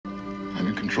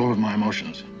control of my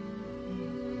emotions.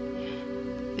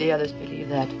 The others believe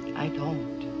that. I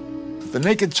don't. The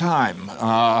Naked Time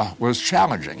was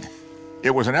challenging. It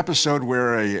was an episode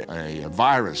where a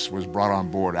virus was brought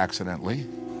on board accidentally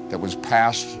that was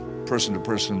passed person to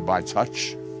person by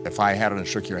touch. If I had it and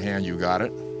shook your hand, you got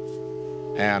it.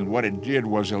 And what it did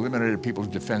was eliminated people's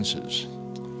defenses.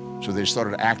 So they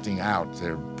started acting out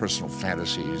their personal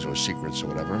fantasies or secrets or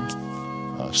whatever.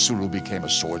 Sulu became a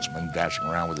swordsman, dashing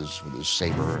around with his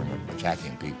saber and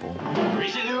attacking people.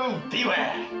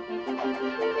 Beware!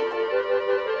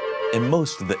 In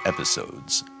most of the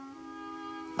episodes,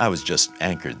 I was just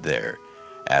anchored there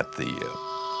at the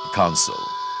console.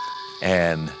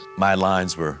 And my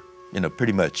lines were,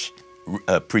 pretty much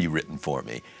pre-written for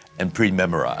me and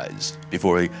pre-memorized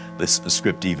before the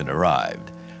script even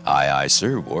arrived. Aye, aye,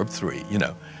 sir, warp 3,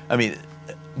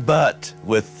 But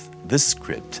with this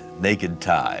script, Naked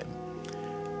Time,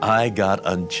 I got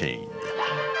unchained.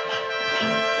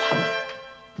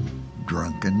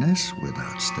 Drunkenness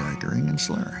without staggering and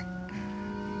slurring.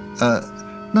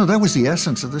 No, that was the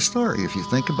essence of the story. If you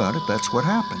think about it, that's what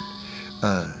happened.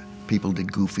 People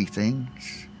did goofy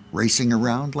things, racing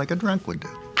around like a drunk would do.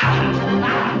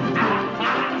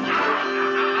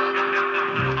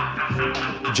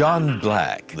 John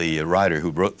Black, the writer who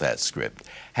wrote that script,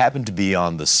 happened to be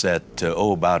on the set,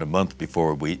 about a month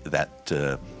before that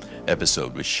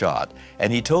episode was shot.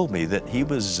 And he told me that he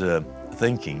was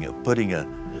thinking of putting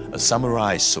a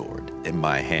samurai sword in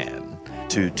my hand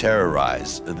to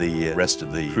terrorize the rest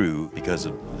of the crew because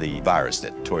of the virus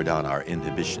that tore down our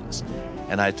inhibitions.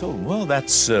 And I told him, well,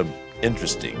 that's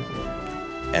interesting.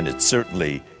 And it's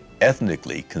certainly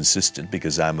ethnically consistent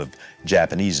because I'm of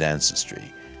Japanese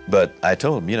ancestry. But I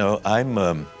told him, I'm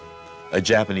a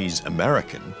Japanese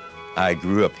American. I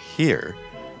grew up here,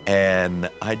 and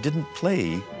I didn't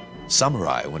play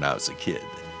samurai when I was a kid.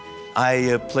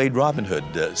 I played Robin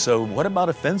Hood, so what about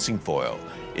a fencing foil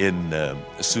in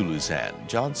Sulu's hand?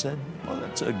 John said, well,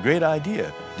 that's a great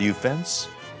idea. Do you fence?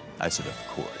 I said, of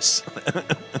course.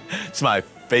 It's my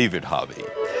favorite hobby.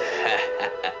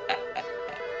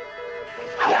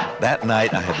 That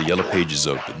night, I had the Yellow Pages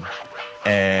open,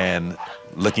 and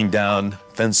looking down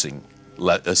fencing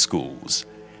schools,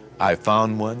 I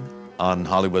found one on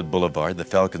Hollywood Boulevard, the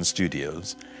Falcon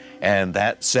Studios, and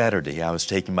that Saturday I was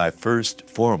taking my first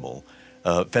formal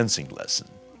fencing lesson.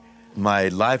 My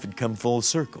life had come full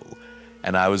circle,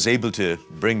 and I was able to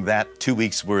bring that 2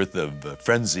 weeks' worth of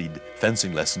frenzied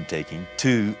fencing lesson taking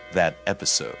to that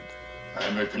episode.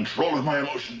 I'm in control of my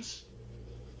emotions.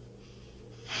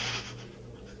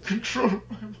 Control of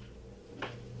my emotions.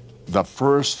 The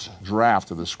first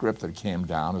draft of the script that came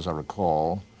down, as I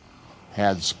recall,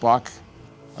 had Spock,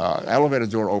 elevator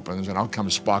door opens, and out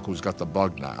comes Spock, who's got the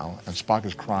bug now, and Spock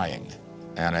is crying.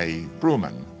 And a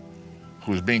crewman,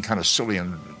 who's being kind of silly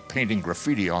and painting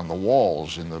graffiti on the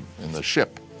walls in the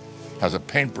ship, has a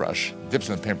paintbrush, dips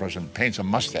in the paintbrush and paints a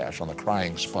mustache on the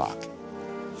crying Spock.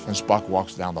 And Spock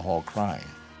walks down the hall crying.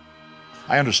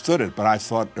 I understood it, but I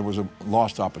thought it was a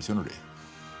lost opportunity.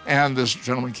 And this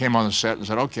gentleman came on the set and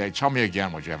said, okay, tell me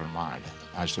again what you have in mind.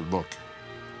 I said, look,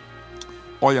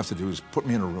 all you have to do is put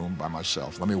me in a room by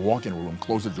myself. Let me walk in a room,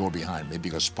 close the door behind me,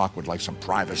 because Spock would like some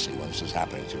privacy when this is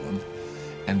happening to him.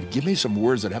 And give me some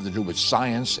words that have to do with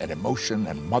science and emotion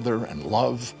and mother and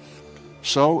love.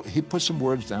 So he put some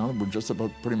words down, with just about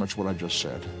pretty much what I just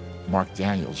said. Mark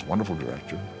Daniels, wonderful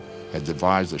director, had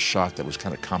devised a shot that was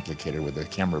kind of complicated, where the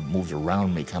camera moved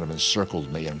around me, kind of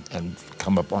encircled me, and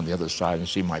come up on the other side and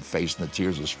see my face, and the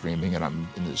tears are streaming, and I'm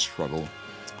in this struggle.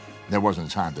 There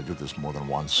wasn't time to do this more than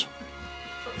once.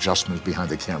 Justin's behind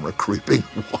the camera, creeping,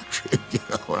 watching,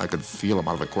 and I could feel him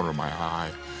out of the corner of my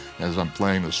eye as I'm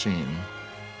playing the scene.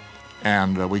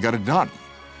 And we got it done.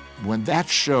 When that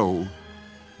show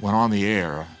went on the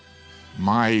air,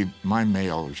 my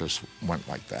mail just went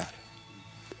like that.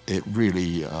 It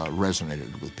really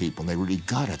resonated with people, and they really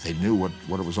got it. They knew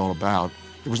what it was all about.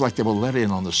 It was like they were let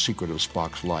in on the secret of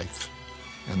Spock's life,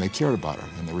 and they cared about it,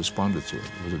 and they responded to it.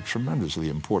 It was a tremendously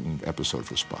important episode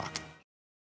for Spock.